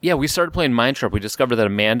called? Yeah, we started playing Mind Trap. We discovered that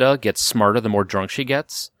Amanda gets smarter the more drunk she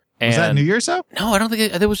gets. And Was that New Year's though? No, I don't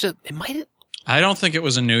think it was. It might. I don't think it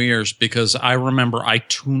was a New Year's because I remember I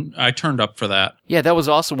turned up for that. Yeah, that was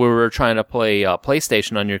also where we were trying to play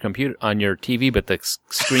PlayStation on your computer, on your TV, but the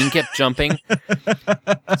screen kept jumping.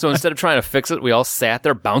 So instead of trying to fix it, we all sat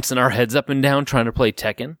there bouncing our heads up and down trying to play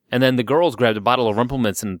Tekken. And then the girls grabbed a bottle of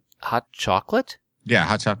Rumpelmann's and hot chocolate. Yeah,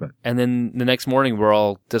 hot chocolate. And then the next morning, we're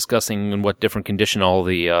all discussing in what different condition all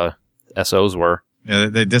the SOs were. Yeah,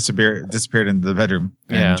 they disappeared into the bedroom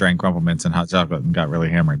and Yeah. drank Rumpelmann's and hot chocolate and got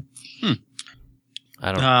really hammered.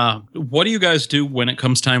 I don't know. What do you guys do when it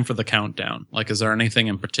comes time for the countdown? Like, is there anything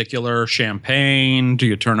in particular? Champagne? Do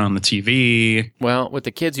you turn on the TV? Well, with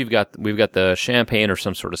the kids, we've got the champagne or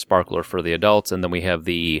some sort of sparkler for the adults, and then we have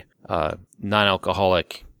the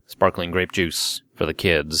non-alcoholic sparkling grape juice for the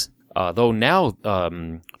kids. Though now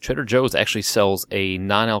Trader Joe's actually sells a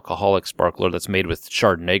non-alcoholic sparkler that's made with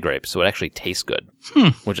Chardonnay grapes, so it actually tastes good,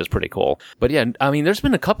 which is pretty cool. But yeah, I mean, there's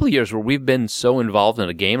been a couple of years where we've been so involved in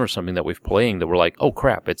a game or something that we've playing that we're like, oh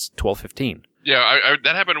crap, it's 12:15. Yeah,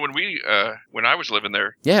 that happened when I was living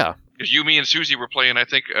there. Yeah, Because you, me, and Susie were playing, I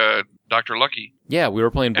think, Dr. Lucky. yeah, we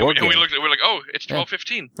were playing And board we games. looked at, we're like, oh, it's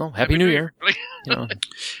 12:15. Oh, Happy New Year! Like, You know.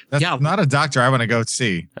 That's Yeah. not a doctor I want to go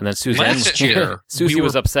see. And then Suzanne, Last year, Susie we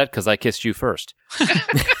was were- upset because I kissed you first.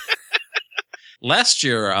 Last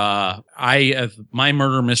year, my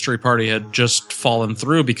murder mystery party had just fallen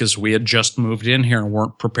through because we had just moved in here and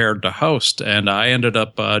weren't prepared to host, and I ended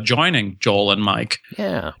up joining Joel and Mike.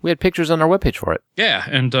 Yeah, we had pictures on our webpage for it. Yeah,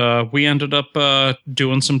 and we ended up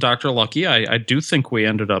doing some Dr. Lucky. I do think we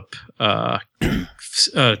ended up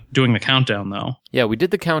doing the countdown, though. Yeah, we did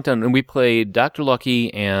the countdown, and we played Dr.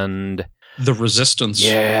 Lucky and... The Resistance.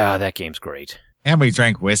 Yeah, that game's great. And we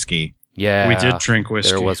drank whiskey Yeah. We did drink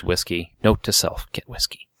whiskey. There was whiskey. Note to self, get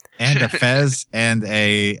whiskey. and a fez and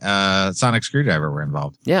a sonic screwdriver were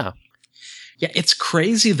involved. Yeah. Yeah, it's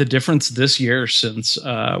crazy the difference this year since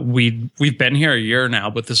we've been here a year now,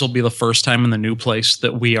 but this will be the first time in the new place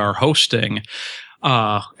that we are hosting.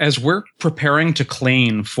 As we're preparing to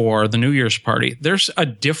clean for the New Year's party, there's a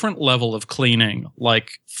different level of cleaning,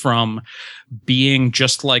 like from being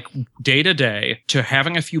just like day to day to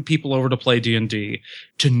having a few people over to play D&D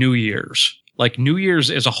to New Year's. Like New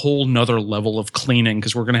Year's is a whole nother level of cleaning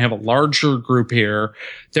because we're going to have a larger group here.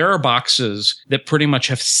 There are boxes that pretty much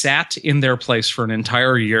have sat in their place for an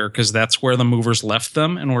entire year because that's where the movers left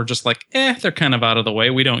them. And we're just like, they're kind of out of the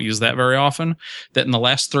way. We don't use that very often. That in the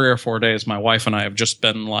last 3 or 4 days, my wife and I have just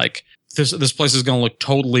been like, this place is going to look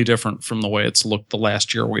totally different from the way it's looked the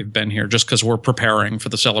last year we've been here just because we're preparing for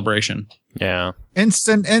the celebration. Yeah.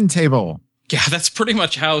 Instant end table. Yeah, that's pretty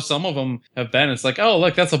much how some of them have been. It's like, oh,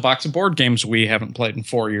 look, that's a box of board games we haven't played in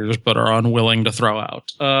 4 years, but are unwilling to throw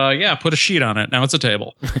out. Yeah, put a sheet on it. Now it's a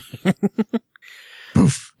table.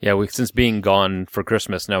 Poof. Yeah, since being gone for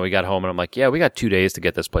Christmas, now we got home and I'm like, yeah, we got 2 days to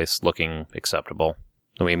get this place looking acceptable.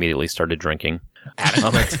 And we immediately started drinking.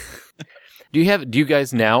 Do you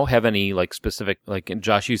guys now have any like specific, like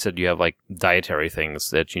Josh, you said you have like dietary things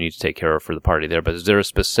that you need to take care of for the party there, but is there a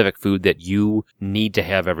specific food that you need to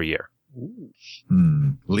have every year?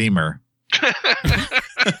 Lemur.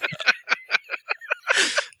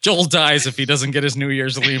 Joel dies if he doesn't get his New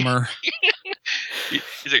Year's lemur.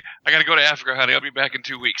 He's like, I got to go to Africa, honey. I'll be back in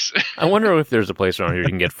 2 weeks. I wonder if there's a place around here you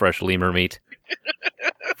can get fresh lemur meat.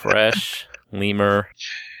 Fresh lemur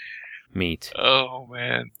meat. Oh,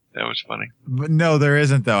 man. That was funny. But no, there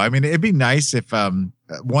isn't though. I mean, it'd be nice if 1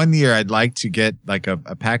 year I'd like to get like a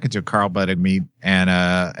package of Carl butted meat and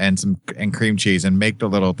cream cheese and make the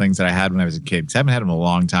little things that I had when I was a kid. 'Cause I haven't had them in a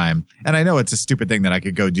long time, and I know it's a stupid thing that I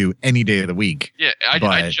could go do any day of the week. Yeah, I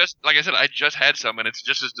But- just, like I said, I just had some, and it's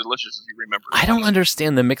just as delicious as you remember. I don't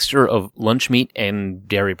understand the mixture of lunch meat and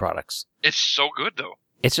dairy products. It's so good, though.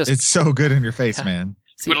 It's just It's so good in your face, man.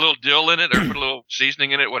 Put a little dill in it, or put a little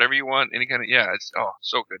seasoning in it, whatever you want. Any kind of it's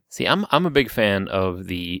so good. See, I'm a big fan of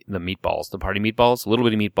the meatballs, the party meatballs, a little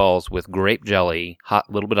bit of meatballs with grape jelly,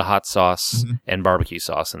 little bit of hot sauce, and barbecue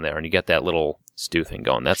sauce in there, and you get that little stew thing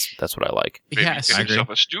going. That's what I like. Maybe Yes, get yourself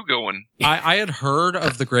a stew going. I had heard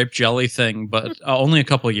of the grape jelly thing, but only a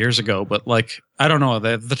couple of years ago. But I don't know.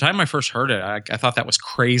 The time I first heard it, I thought that was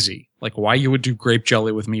crazy. Like, why you would do grape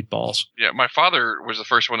jelly with meatballs? Yeah, my father was the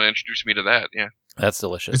first one that introduced me to that. Yeah, that's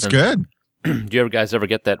delicious. It's good. Do you guys ever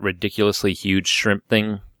get that ridiculously huge shrimp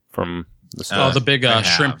thing from the store? The big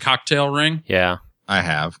shrimp cocktail ring? Yeah. I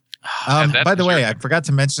have. By the way, I forgot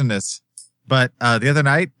to mention this, but the other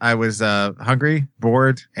night I was hungry,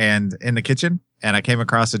 bored, and in the kitchen, and I came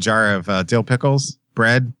across a jar of dill pickles,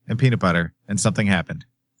 bread, and peanut butter, and something happened.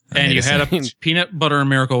 And you had a peanut butter and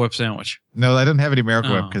Miracle Whip sandwich. No, I didn't have any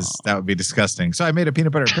Miracle Whip because that would be disgusting. So I made a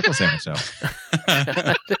peanut butter and pickle sandwich, though.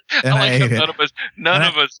 I like how none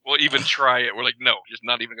of us will even try it. We're like, no, just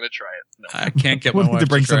not even going to try it. No. I can't get my We'll wife need to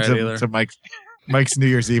bring try some it either. to Mike's New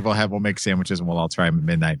Year's Eve. We'll make sandwiches and we'll all try them at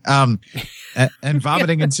midnight. And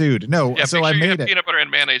vomiting ensued. No, Yeah, so make I sure you made have it. peanut butter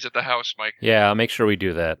and mayonnaise at the house, Mike. Yeah, I'll make sure we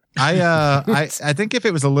do that. I think if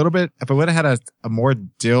it was a little bit, if I would have had a more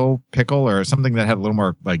dill pickle or something that had a little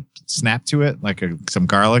more like snap to it, like some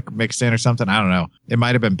garlic mixed in or something, I don't know. It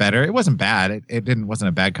might have been better. It wasn't bad. It wasn't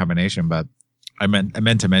a bad combination, but I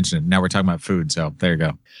meant to mention it. Now we're talking about food, so there you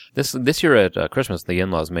go. This year at Christmas, the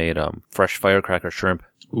in-laws made fresh firecracker shrimp.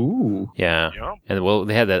 Ooh. Yeah. And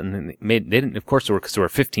they had that, and they didn't, of course, because there were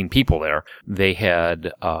 15 people there. They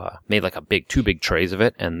had made like two big trays of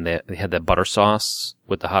it, and they had that butter sauce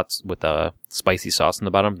with the spicy sauce in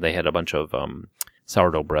the bottom. They had a bunch of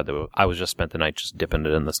sourdough bread. I was just spent the night just dipping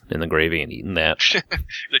it in the gravy and eating that.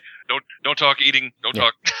 Don't talk eating. Don't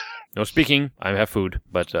talk. No speaking. I have food,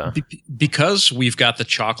 but because we've got the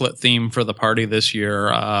chocolate theme for the party this year,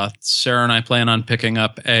 Sarah and I plan on picking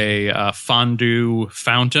up a fondue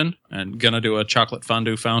fountain and gonna do a chocolate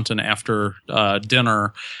fondue fountain after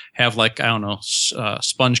dinner. Have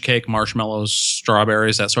sponge cake, marshmallows,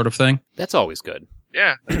 strawberries, that sort of thing. That's always good.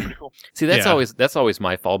 Yeah, that's pretty cool. See, that's always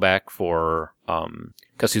my fallback for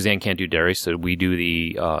because Suzanne can't do dairy, so we do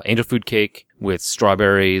the angel food cake with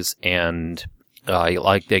strawberries and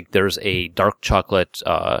there's a dark chocolate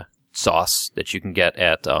sauce that you can get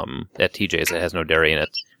at TJ's that has no dairy in it.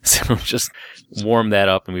 So just warm that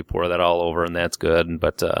up and we pour that all over, and that's good.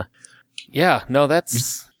 But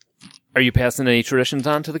that's. Are you passing any traditions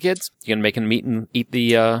on to the kids? You gonna make them eat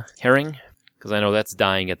the herring? Because I know that's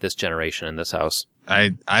dying at this generation in this house.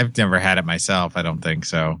 I've never had it myself. I don't think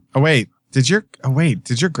so. Did your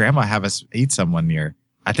grandma have us eat some one year?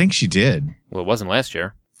 I think she did. Well, it wasn't last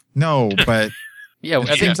year. No, but. Yeah,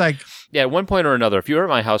 it seems like at one point or another, if you were at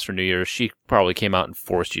my house for New Year's, she probably came out and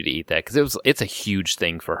forced you to eat that because it's a huge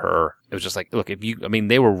thing for her. It was just like, look,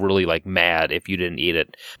 they were really like mad if you didn't eat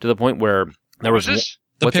it to the point where there was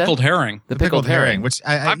the pickled herring. The pickled herring, which you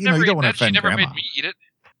don't want to offend She never grandma. made me eat it.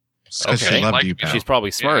 Okay. She loved you, She's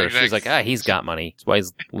probably smart. Yeah, exactly. She's like, he's got money. That's why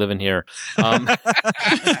he's living here.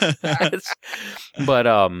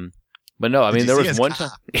 But no, I mean, there was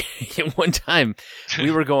one time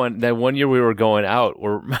we were going, that one year we were going out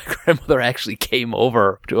where my grandmother actually came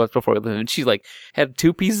over to us before we left, and she like had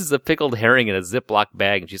 2 pieces of pickled herring in a Ziploc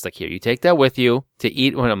bag. And she's like, here, you take that with you to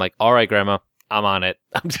eat. And I'm like, all right, Grandma, I'm on it.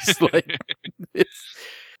 I'm just like, you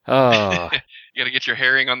got to get your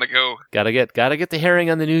herring on the go. Gotta get the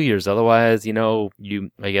herring on the New Year's. Otherwise, I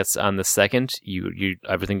guess on the 2nd, you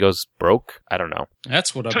everything goes broke. I don't know.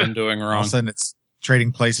 That's what I've been doing wrong. All of a sudden it's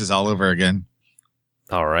trading places all over again.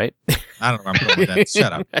 All right. I don't know where I'm going with that.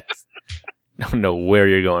 Shut up. I don't know where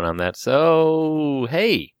you're going on that. So,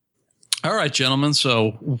 hey. All right, gentlemen.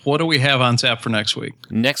 So what do we have on tap for next week?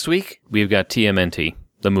 Next week, we've got TMNT,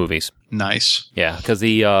 the movies. Nice. Yeah, because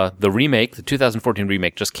the remake, the 2014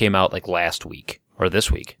 remake, just came out like last week or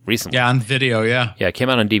this week, recently. Yeah, on video, yeah. Yeah, it came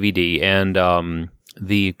out on DVD, and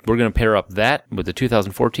we're going to pair up that with the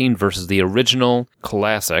 2014 versus the original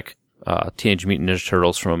classic Teenage Mutant Ninja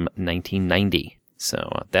Turtles from 1990.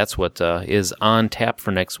 So that's what is on tap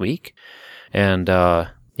for next week. And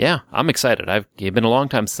I'm excited. It's been a long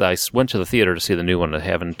time since I went to the theater to see the new one. I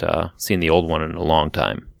haven't seen the old one in a long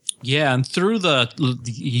time. Yeah, and through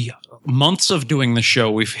the months of doing the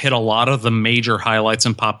show, we've hit a lot of the major highlights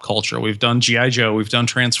in pop culture. We've done G.I. Joe, we've done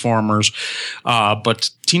Transformers,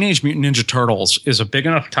 but Teenage Mutant Ninja Turtles is a big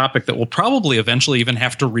enough topic that we'll probably eventually even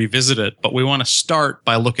have to revisit it. But we want to start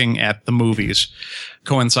by looking at the movies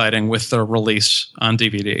coinciding with the release on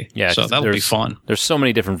DVD. Yeah, so that'll be fun. There's so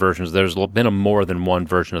many different versions. There's been more than one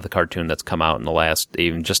version of the cartoon that's come out in the last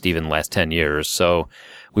 10 years. So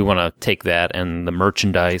we want to take that and the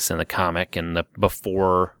merchandise and the comic and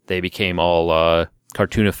before they became all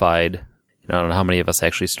cartoonified. I don't know how many of us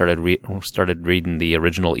actually started reading the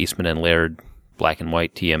original Eastman and Laird black and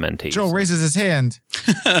white TMNT. Joe raises his hand.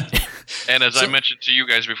 And as I mentioned to you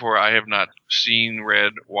guys before, I have not seen,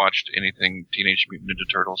 read, watched anything Teenage Mutant Ninja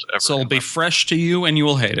Turtles ever. So it'll be fresh to you and you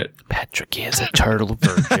will hate it. Patrick is a turtle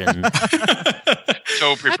virgin.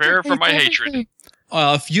 So prepare for my hatred.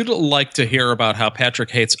 If you'd like to hear about how Patrick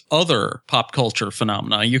hates other pop culture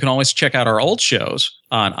phenomena, you can always check out our old shows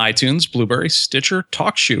on iTunes, Blueberry, Stitcher,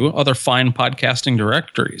 TalkShoe, other fine podcasting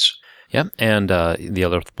directories. Yep, and the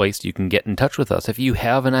other place you can get in touch with us. If you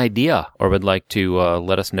have an idea or would like to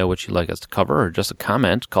let us know what you'd like us to cover or just a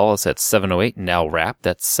comment, call us at 708-NOW-RAP.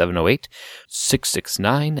 That's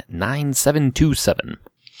 708-669-9727.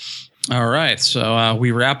 All right, so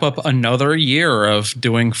we wrap up another year of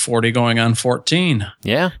doing 40 going on 14.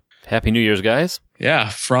 Yeah, Happy New Year's, guys. Yeah,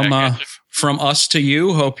 from us to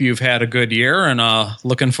you, hope you've had a good year and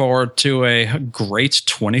looking forward to a great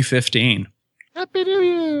 2015. Happy New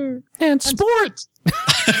Year! And sports!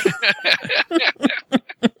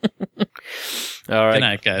 All right. Good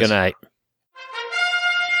night, guys. Good night.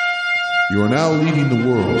 You are now leading the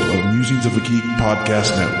world of Musings of a Geek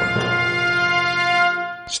Podcast Network.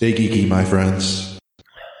 Stay geeky, my friends.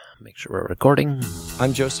 Make sure we're recording.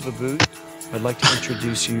 I'm Joseph Abboud. I'd like to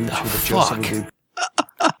introduce you to the Joseph Abboud.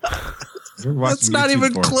 That's not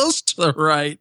even close to the right.